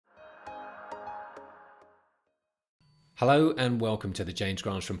Hello and welcome to the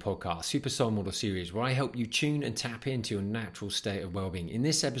Granstrom podcast, Super Soul Model series, where I help you tune and tap into your natural state of well-being. In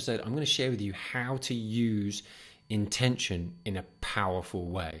this episode, I'm going to share with you how to use intention in a powerful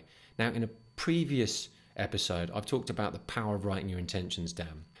way. Now, in a previous episode, I've talked about the power of writing your intentions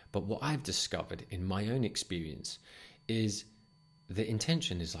down. But what I've discovered in my own experience is the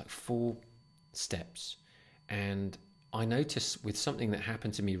intention is like 4 steps. And I noticed with something that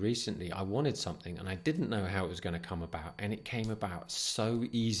happened to me recently, I wanted something and I didn't know how it was going to come about, and it came about so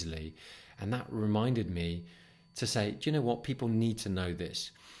easily. And that reminded me to say, do you know what? People need to know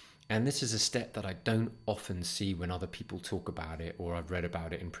this. And this is a step that I don't often see when other people talk about it or I've read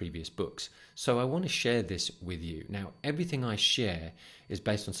about it in previous books. So I want to share this with you. Now, everything I share is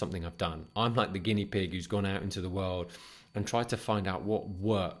based on something I've done. I'm like the guinea pig who's gone out into the world and tried to find out what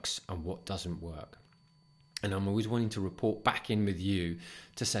works and what doesn't work. And I'm always wanting to report back in with you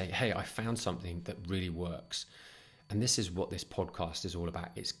to say, hey, I found something that really works. And this is what this podcast is all about.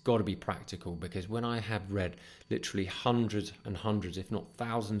 It's got to be practical, because when I have read literally hundreds and hundreds, if not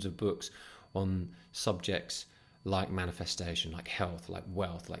thousands of books on subjects like manifestation, like health, like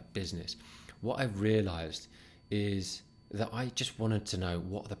wealth, like business, what I've realized is that I just wanted to know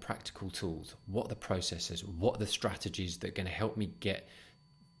what are the practical tools, what are the processes, what are the strategies that are going to help me get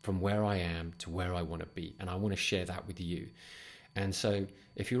from where I am to where I want to be. And I want to share that with you. And so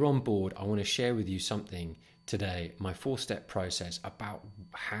if you're on board, I want to share with you something today, my 4-step process about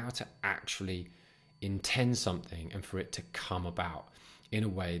how to actually intend something and for it to come about in a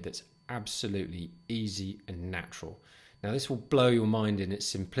way that's absolutely easy and natural. Now, this will blow your mind in its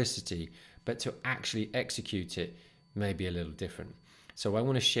simplicity, but to actually execute it may be a little different. So I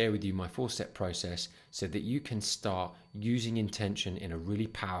want to share with you my 4-step process so that you can start using intention in a really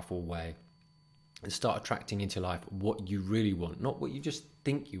powerful way and start attracting into life what you really want, not what you just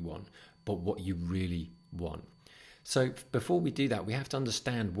think you want, but what you really want. So before we do that, we have to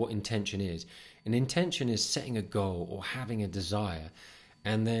understand what intention is. An intention is setting a goal or having a desire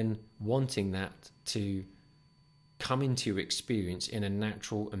and then wanting that to come into your experience in a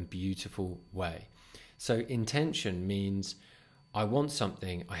natural and beautiful way. So intention means I want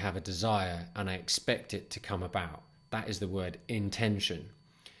something, I have a desire, and I expect it to come about. That is the word intention.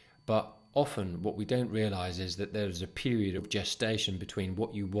 But often what we don't realize is that there's a period of gestation between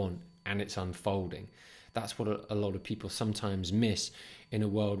what you want and its unfolding. That's what a lot of people sometimes miss in a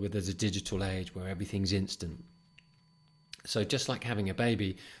world where there's a digital age where everything's instant. So just like having a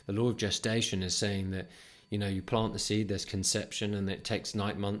baby, the law of gestation is saying that, you plant the seed, there's conception, and it takes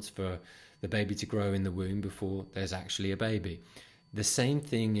 9 months for the baby to grow in the womb before there's actually a baby. The same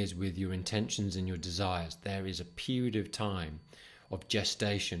thing is with your intentions and your desires. There is a period of time of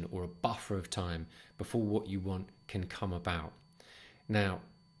gestation or a buffer of time before what you want can come about. Now,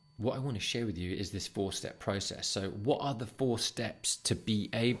 what I want to share with you is this 4-step process. So what are the 4 steps to be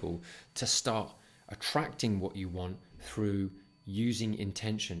able to start attracting what you want through using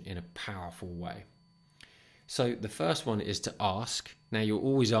intention in a powerful way? So the first one is to ask. Now, you're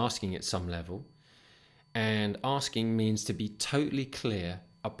always asking at some level, and asking means to be totally clear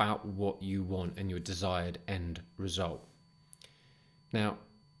about what you want and your desired end result. Now,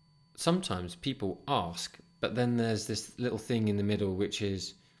 sometimes people ask, but then there's this little thing in the middle which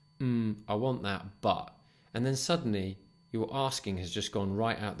is, I want that, but, and then suddenly your asking has just gone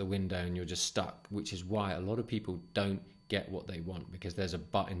right out the window and you're just stuck, which is why a lot of people don't get what they want, because there's a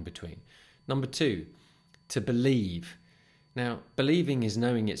but in between. Number 2, to believe. Now, believing is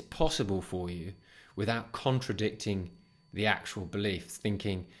knowing it's possible for you without contradicting the actual belief,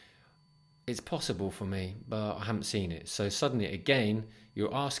 thinking it's possible for me, but I haven't seen it. So suddenly, again,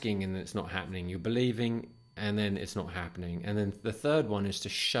 you're asking and it's not happening. You're believing and then it's not happening. And then the third one is to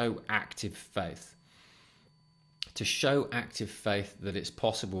show active faith. To show active faith that it's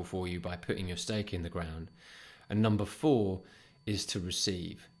possible for you by putting your stake in the ground. And number 4 is to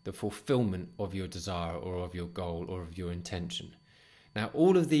receive the fulfillment of your desire or of your goal or of your intention. Now,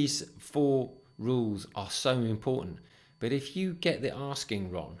 all of these 4 rules are so important, but if you get the asking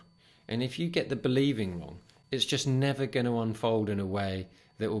wrong and if you get the believing wrong, it's just never going to unfold in a way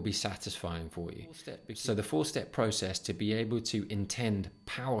that will be satisfying for you. So the 4-step process to be able to intend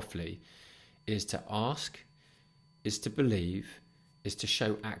powerfully is to ask, is to believe, is to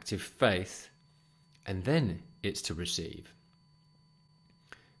show active faith, and then it's to receive.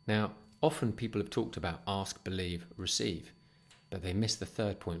 Now, often people have talked about ask, believe, receive, but they miss the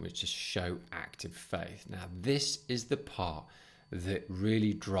third point, which is show active faith. Now, this is the part that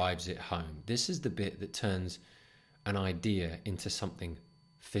really drives it home. This is the bit that turns an idea into something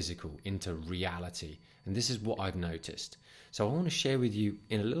physical, into reality. And this is what I've noticed. So I want to share with you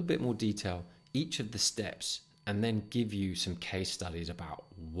in a little bit more detail each of the steps and then give you some case studies about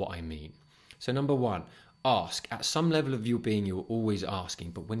what I mean. So number one, ask. At some level of your being, you're always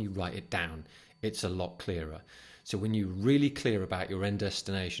asking, but when you write it down, it's a lot clearer. So when you're really clear about your end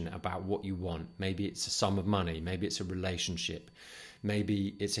destination, about what you want, maybe it's a sum of money, maybe it's a relationship,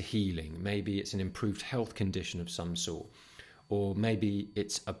 maybe it's a healing, maybe it's an improved health condition of some sort, or maybe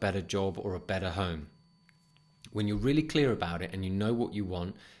it's a better job or a better home. When you're really clear about it and you know what you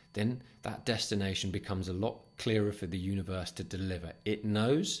want, then that destination becomes a lot clearer for the universe to deliver. It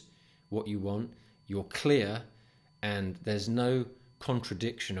knows what you want, you're clear, and there's no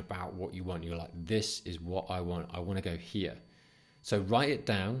contradiction about what you want. You're like, this is what I want to go here. So write it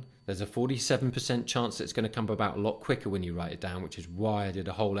down. There's a 47% chance that it's going to come about a lot quicker when you write it down, which is why I did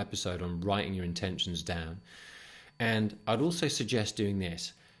a whole episode on writing your intentions down. And I'd also suggest doing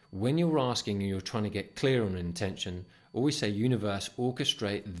this. When you're asking and you're trying to get clear on an intention, always say, universe,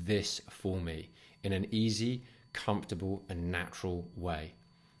 orchestrate this for me in an easy, comfortable, and natural way.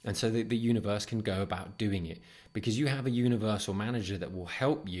 And so that the universe can go about doing it, because you have a universal manager that will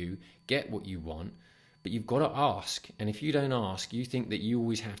help you get what you want, but you've got to ask. And if you don't ask, you think that you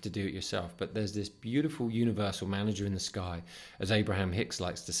always have to do it yourself. But there's this beautiful universal manager in the sky, as Abraham Hicks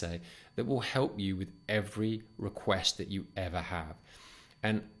likes to say, that will help you with every request that you ever have.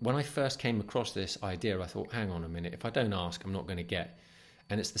 And when I first came across this idea, I thought, hang on a minute, if I don't ask, I'm not going to get.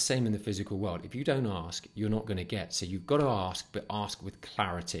 And it's the same in the physical world. If you don't ask, you're not going to get. So you've got to ask, but ask with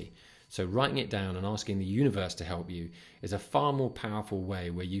clarity. So writing it down and asking the universe to help you is a far more powerful way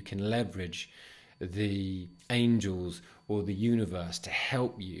where you can leverage the angels or the universe to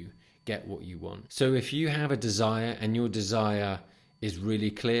help you get what you want. So if you have a desire and your desire is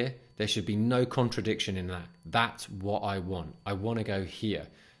really clear, there should be no contradiction in that. That's what I want. I want to go here.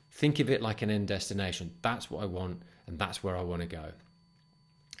 Think of it like an end destination. That's what I want, and that's where I want to go.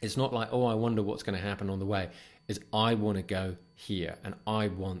 It's not like, oh, I wonder what's going to happen on the way. It's I want to go here and I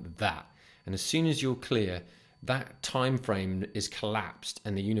want that. And as soon as you're clear, that time frame is collapsed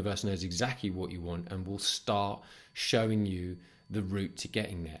and the universe knows exactly what you want and will start showing you the route to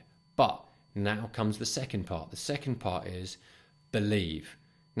getting there. But now comes the second part. The second part is believe.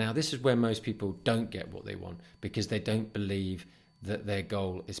 Now, this is where most people don't get what they want, because they don't believe that their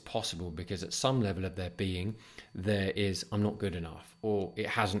goal is possible, because at some level of their being there is, I'm not good enough, or it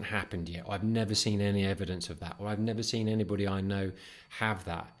hasn't happened yet, or I've never seen any evidence of that, or I've never seen anybody I know have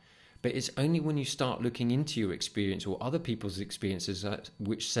that. But it's only when you start looking into your experience or other people's experiences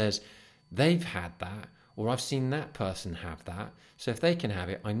which says they've had that, or I've seen that person have that, so if they can have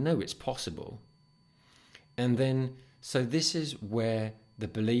it, I know it's possible. And then, so this is where the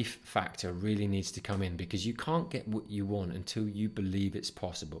belief factor really needs to come in, because you can't get what you want until you believe it's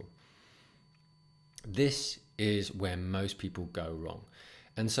possible. This is where most people go wrong.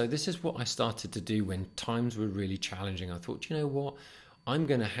 And so this is what I started to do when times were really challenging. I thought, you know what? I'm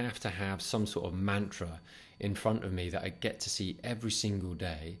going to have some sort of mantra in front of me that I get to see every single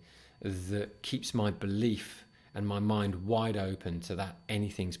day that keeps my belief and my mind wide open to that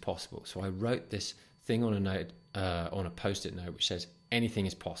anything's possible. So I wrote this thing on a note, on a post-it note, which says, anything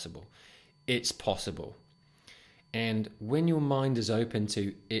is possible. It's possible. And when your mind is open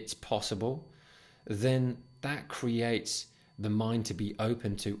to it's possible, then that creates the mind to be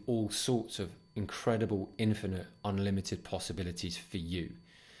open to all sorts of incredible, infinite, unlimited possibilities for you.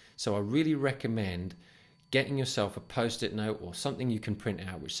 So I really recommend getting yourself a post-it note or something you can print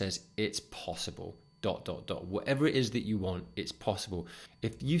out which says it's possible, ... Whatever it is that you want, it's possible.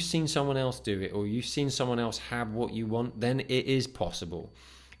 If you've seen someone else do it, or you've seen someone else have what you want, then it is possible.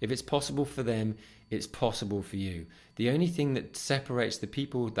 If it's possible for them, it's possible for you. The only thing that separates the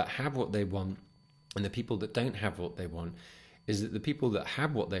people that have what they want and the people that don't have what they want is that the people that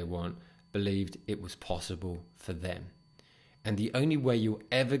have what they want believed it was possible for them. And the only way you're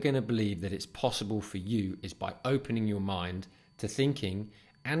ever going to believe that it's possible for you is by opening your mind to thinking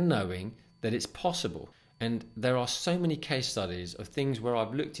and knowing that it's possible. And there are so many case studies of things where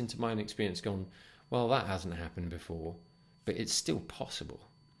I've looked into my own experience, gone, well, that hasn't happened before, but it's still possible.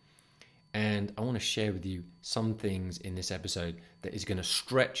 And I want to share with you some things in this episode that is going to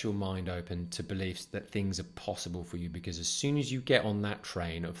stretch your mind open to beliefs that things are possible for you, because as soon as you get on that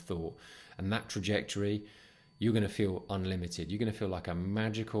train of thought and that trajectory, you're going to feel unlimited. You're going to feel like a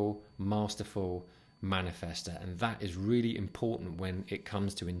magical, masterful manifester. And that is really important when it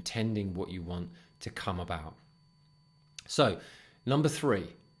comes to intending what you want to come about. So, number 3,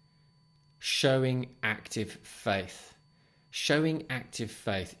 showing active faith. Showing active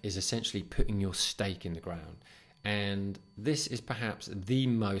faith is essentially putting your stake in the ground. And this is perhaps the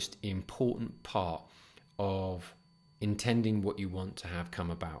most important part of intending what you want to have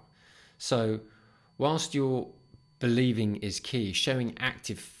come about. So whilst your believing is key, showing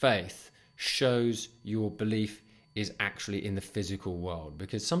active faith shows your belief is actually in the physical world,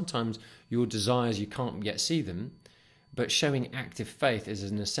 because sometimes your desires, you can't yet see them, but showing active faith is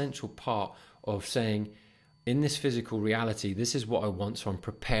an essential part of saying, in this physical reality, this is what I want, so I'm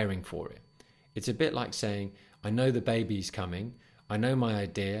preparing for it. It's a bit like saying, I know the baby's coming, I know my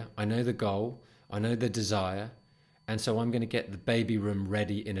idea, I know the goal, I know the desire, and so I'm going to get the baby room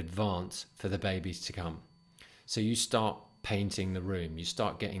ready in advance for the babies to come. So you start painting the room, you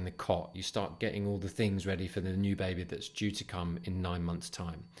start getting the cot, you start getting all the things ready for the new baby that's due to come in 9 months'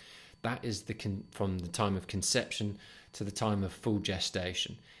 time. That is from the time of conception to the time of full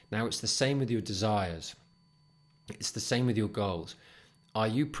gestation. Now it's the same with your desires. It's the same with your goals. Are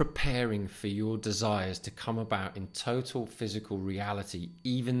you preparing for your desires to come about in total physical reality,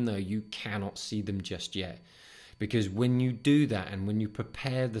 even though you cannot see them just yet? Because when you do that, and when you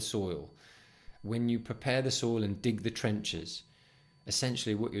prepare the soil, and dig the trenches,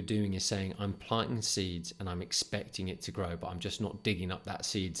 essentially what you're doing is saying, I'm planting seeds and I'm expecting it to grow, but I'm just not digging up that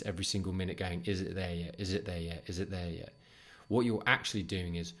seeds every single minute going, is it there yet? Is it there yet? Is it there yet? What you're actually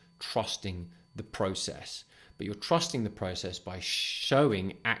doing is trusting the process. But you're trusting the process by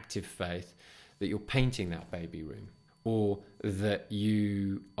showing active faith that you're painting that baby room, or that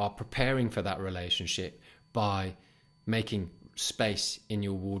you are preparing for that relationship by making space in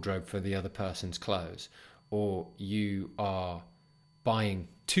your wardrobe for the other person's clothes, or you are buying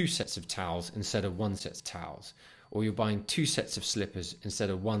 2 sets of towels instead of 1 set of towels, or you're buying 2 sets of slippers instead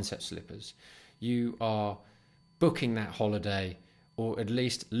of 1 set of slippers. You are booking that holiday, or at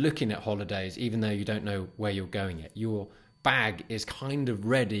least looking at holidays, even though you don't know where you're going yet. Your bag is kind of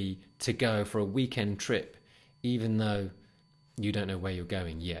ready to go for a weekend trip, even though you don't know where you're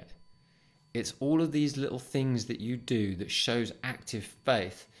going yet. It's all of these little things that you do that shows active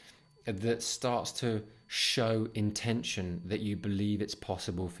faith, that starts to show intention that you believe it's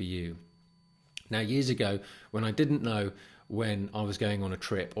possible for you. Now, years ago, when I didn't know when I was going on a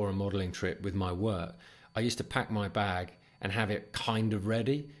trip or a modeling trip with my work, I used to pack my bag and have it kind of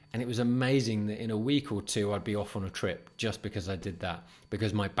ready. And it was amazing that in a week or 2, I'd be off on a trip just because I did that,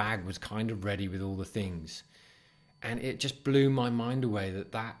 because my bag was kind of ready with all the things. And it just blew my mind away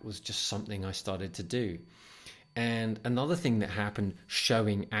that was just something I started to do. And another thing that happened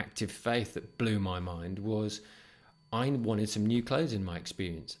showing active faith that blew my mind was I wanted some new clothes in my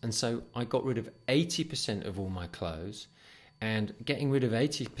experience. And so I got rid of 80% of all my clothes. And getting rid of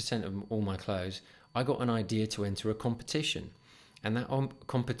 80% of all my clothes, I got an idea to enter a competition. And that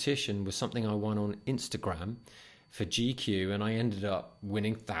competition was something I won on Instagram for GQ, and I ended up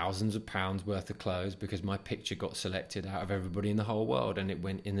winning thousands of pounds worth of clothes because my picture got selected out of everybody in the whole world, and it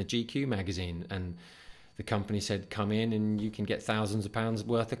went in the GQ magazine, and the company said, come in and you can get thousands of pounds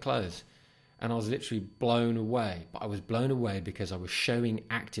worth of clothes. And I was literally blown away. But I was blown away because I was showing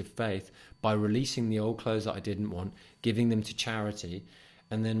active faith by releasing the old clothes that I didn't want, giving them to charity,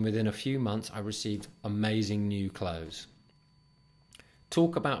 and then within a few months I received amazing new clothes.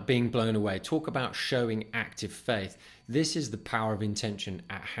 Talk about being blown away. Talk about showing active faith. This is the power of intention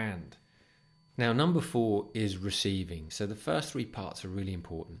at hand. Now, number 4 is receiving. So the first 3 parts are really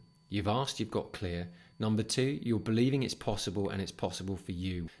important. You've asked, you've got clear. Number 2, you're believing it's possible and it's possible for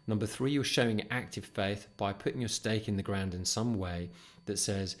you. Number 3, you're showing active faith by putting your stake in the ground in some way that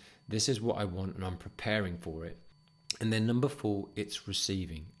says, this is what I want and I'm preparing for it. And then number 4, it's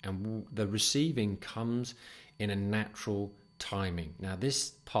receiving. And the receiving comes in a natural timing. Now,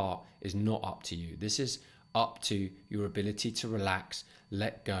 this part is not up to you. This is up to your ability to relax,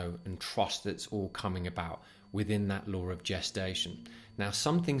 let go, and trust that it's all coming about within that law of gestation. Now,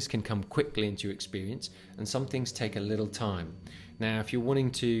 some things can come quickly into your experience, and some things take a little time. Now, if you're wanting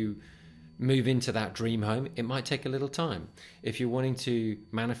to move into that dream home, it might take a little time. If you're wanting to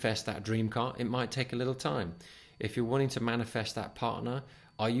manifest that dream car, it might take a little time. If you're wanting to manifest that partner,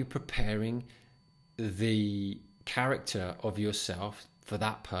 are you preparing the character of yourself for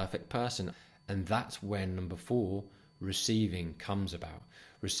that perfect person? And that's when number 4, receiving, comes about.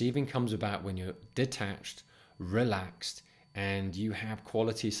 Receiving comes about when you're detached, relaxed, and you have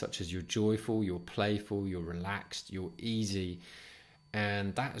qualities such as you're joyful, you're playful, you're relaxed, you're easy.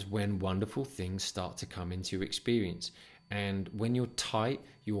 And that is when wonderful things start to come into your experience. And when you're tight,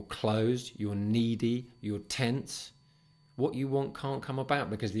 you're closed, you're needy, you're tense, what you want can't come about,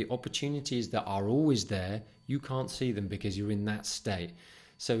 because the opportunities that are always there, you can't see them because you're in that state.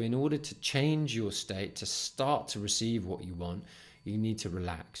 So in order to change your state, to start to receive what you want, you need to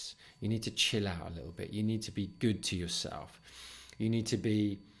relax. You need to chill out a little bit. You need to be good to yourself. You need to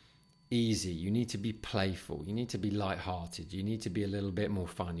be easy. You need to be playful. You need to be lighthearted. You need to be a little bit more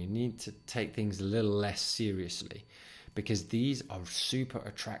fun. You need to take things a little less seriously, because these are super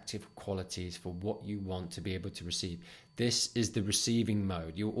attractive qualities for what you want to be able to receive. This is the receiving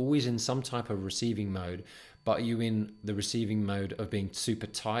mode. You're always in some type of receiving mode, but are you in the receiving mode of being super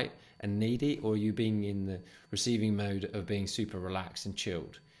tight and needy, or are you being in the receiving mode of being super relaxed and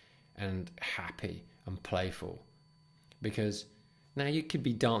chilled and happy and playful? Because now you could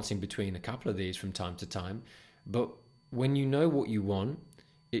be dancing between a couple of these from time to time, but when you know what you want,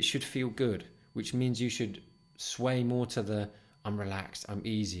 it should feel good, which means you should sway more to the I'm relaxed, I'm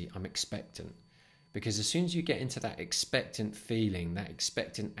easy, I'm expectant. Because as soon as you get into that expectant feeling, that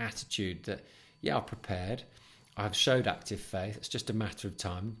expectant attitude that, yeah, I'm prepared, I've showed active faith, it's just a matter of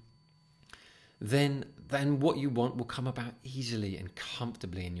time, then what you want will come about easily and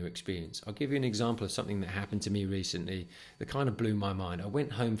comfortably in your experience. I'll give you an example of something that happened to me recently that kind of blew my mind. I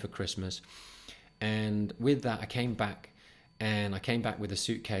went home for Christmas, and with that I came back with a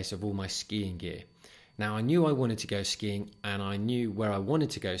suitcase of all my skiing gear. Now, I knew I wanted to go skiing, and I knew where I wanted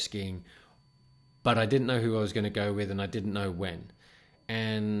to go skiing, but I didn't know who I was going to go with, and I didn't know when.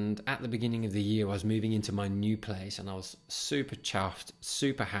 And at the beginning of the year, I was moving into my new place, and I was super chuffed,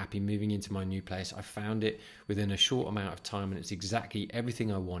 super happy moving into my new place. I found it within a short amount of time, and it's exactly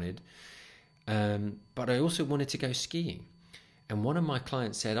everything I wanted. But I also wanted to go skiing. And one of my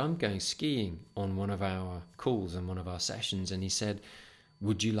clients said, I'm going skiing on one of our calls and one of our sessions. And he said,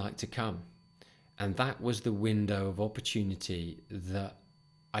 would you like to come? And that was the window of opportunity that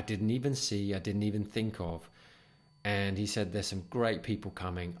I didn't even see, I didn't even think of. And he said, there's some great people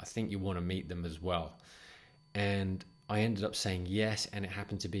coming. I think you want to meet them as well. And I ended up saying yes, and it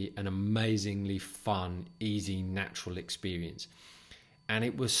happened to be an amazingly fun, easy, natural experience. And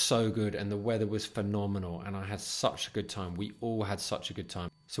it was so good, and the weather was phenomenal, and I had such a good time. We all had such a good time.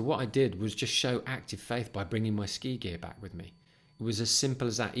 So what I did was just show active faith by bringing my ski gear back with me. It was as simple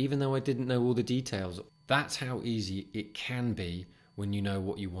as that, even though I didn't know all the details. That's how easy it can be when you know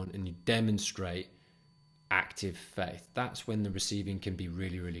what you want and you demonstrate active faith. That's when the receiving can be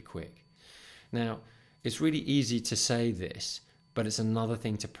really, really quick. Now, it's really easy to say this, but it's another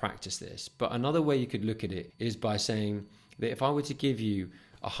thing to practice this. But another way you could look at it is by saying that if I were to give you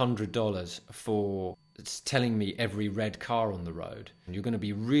 $100 for telling me every red car on the road, and you're going to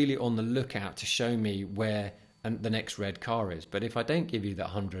be really on the lookout to show me where the next red car is. But if I don't give you that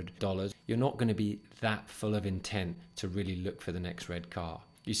 $100, you're not going to be that full of intent to really look for the next red car.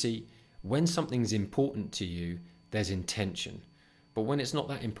 You see, when something's important to you, there's intention. But when it's not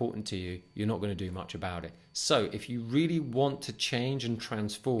that important to you, you're not going to do much about it. So if you really want to change and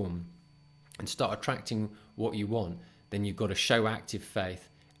transform and start attracting what you want, then you've got to show active faith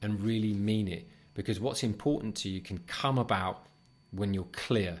and really mean it. Because what's important to you can come about when you're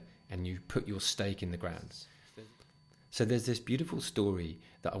clear and you put your stake in the ground. So there's this beautiful story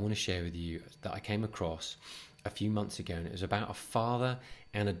that I want to share with you that I came across a few months ago, and it was about a father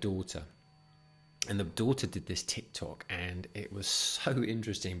and a daughter. And the daughter did this TikTok, and it was so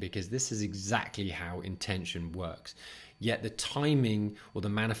interesting because this is exactly how intention works. Yet the timing or the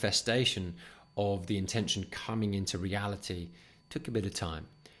manifestation of the intention coming into reality took a bit of time.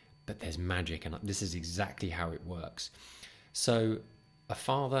 But there's magic, and this is exactly how it works. So a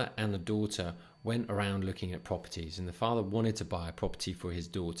father and a daughter went around looking at properties, and the father wanted to buy a property for his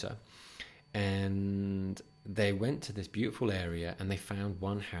daughter. And they went to this beautiful area, and they found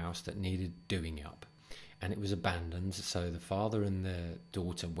one house that needed doing up, and it was abandoned. So the father and the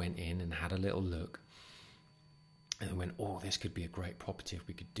daughter went in and had a little look, and they went, oh, this could be a great property if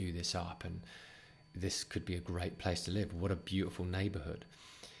we could do this up, and this could be a great place to live. What a beautiful neighborhood.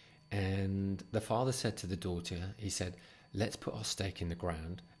 And the father said to the daughter, he said, let's put our stake in the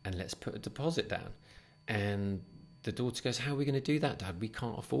ground and let's put a deposit down. And the daughter goes, how are we going to do that, Dad? We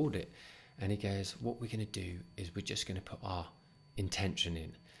can't afford it. And he goes, what we're going to do is we're just going to put our intention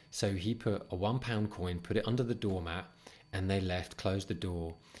in. So he put a £1 coin, put it under the doormat, and they left, closed the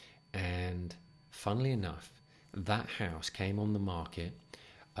door. And funnily enough, that house came on the market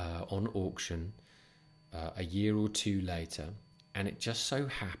on auction a year or two later. And it just so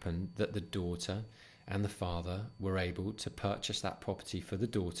happened that the daughter and the father were able to purchase that property for the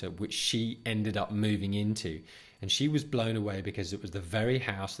daughter, which she ended up moving into. And she was blown away because it was the very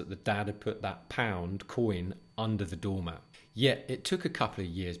house that the dad had put that pound coin under the doormat. Yet it took a couple of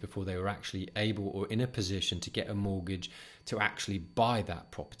years before they were actually able or in a position to get a mortgage to actually buy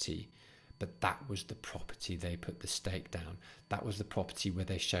that property. But that was the property they put the stake down. That was the property where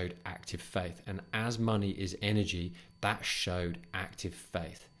they showed active faith. And as money is energy, that showed active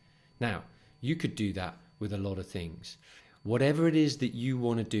faith. Now, you could do that with a lot of things. Whatever it is that you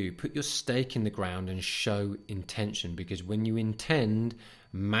want to do, put your stake in the ground and show intention, because when you intend,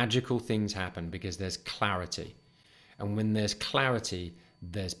 magical things happen because there's clarity. And when there's clarity,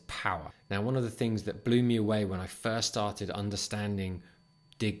 there's power. Now, one of the things that blew me away when I first started understanding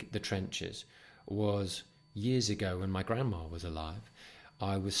dig the trenches was years ago when my grandma was alive.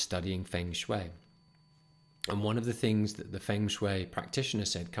 I was studying Feng Shui. And one of the things that the Feng Shui practitioner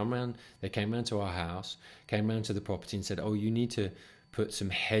said, they came round to our house, came round to the property and said, oh, you need to put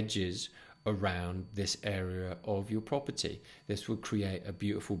some hedges around this area of your property. This will create a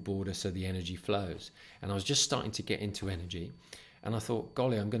beautiful border so the energy flows. And I was just starting to get into energy. And I thought,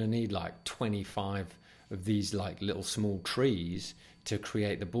 golly, I'm going to need like 25 of these like little small trees to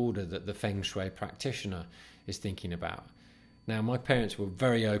create the border that the Feng Shui practitioner is thinking about. Now, my parents were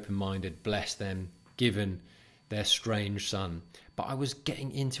very open-minded, bless them, given their strange son. But I was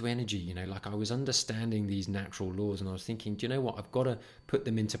getting into energy, like I was understanding these natural laws, and I was thinking, do you know what? I've got to put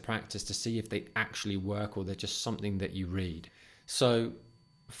them into practice to see if they actually work or they're just something that you read. So,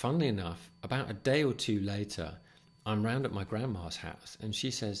 funnily enough, about a day or two later, I'm round at my grandma's house and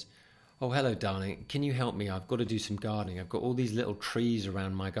she says, oh, hello, darling, can you help me? I've got to do some gardening. I've got all these little trees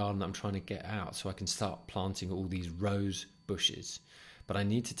around my garden that I'm trying to get out so I can start planting all these rose bushes. But I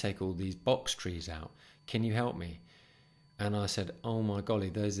need to take all these box trees out. Can you help me? And I said, oh my golly,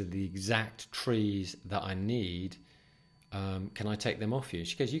 those are the exact trees that I need. Can I take them off you?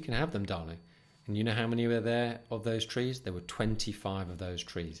 She goes, you can have them, darling. And you know how many were there of those trees? There were 25 of those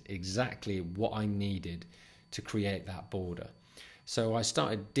trees, exactly what I needed to create that border. So I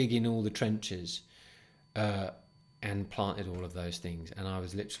started digging all the trenches and planted all of those things. And I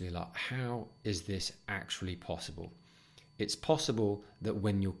was literally like, how is this actually possible? It's possible that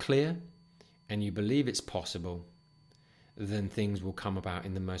when you're clear and you believe it's possible, then things will come about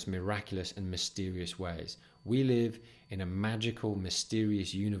in the most miraculous and mysterious ways. We live in a magical,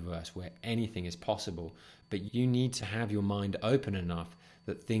 mysterious universe where anything is possible, but you need to have your mind open enough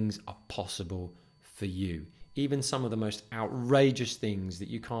that things are possible for you. Even some of the most outrageous things that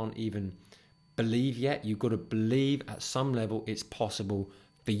you can't even believe yet, you've got to believe at some level it's possible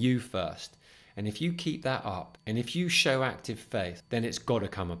for you first. And if you keep that up, and if you show active faith, then it's got to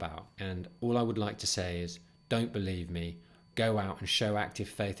come about. And all I would like to say is, don't believe me. Go out and show active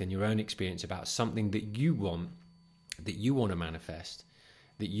faith in your own experience about something that you want to manifest,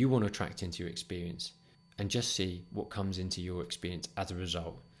 that you want to attract into your experience, and just see what comes into your experience as a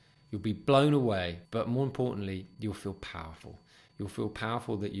result. You'll be blown away, but more importantly, you'll feel powerful. You'll feel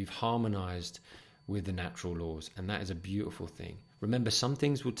powerful that you've harmonized with the natural laws, and that is a beautiful thing. Remember, some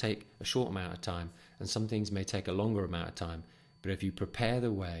things will take a short amount of time, and some things may take a longer amount of time, but if you prepare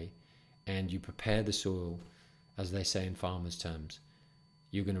the way and you prepare the soil, as they say in farmers' terms,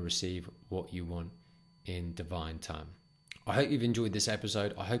 you're going to receive what you want in divine time. I hope you've enjoyed this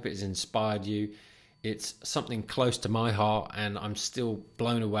episode. I hope it has inspired you. It's something close to my heart, and I'm still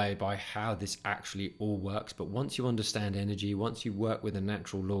blown away by how this actually all works. But once you understand energy, once you work with the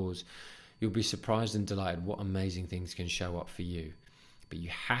natural laws, you'll be surprised and delighted what amazing things can show up for you. But you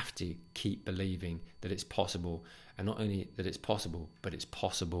have to keep believing that it's possible, and not only that it's possible, but it's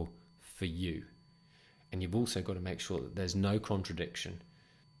possible for you. And you've also got to make sure that there's no contradiction.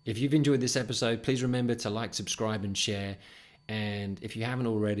 If you've enjoyed this episode, please remember to like, subscribe, and share. And if you haven't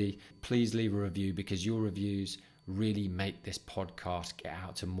already, please leave a review, because your reviews really make this podcast get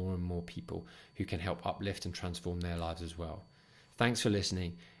out to more and more people who can help uplift and transform their lives as well. Thanks for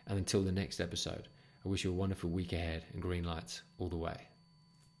listening, and until the next episode, I wish you a wonderful week ahead and green lights all the way.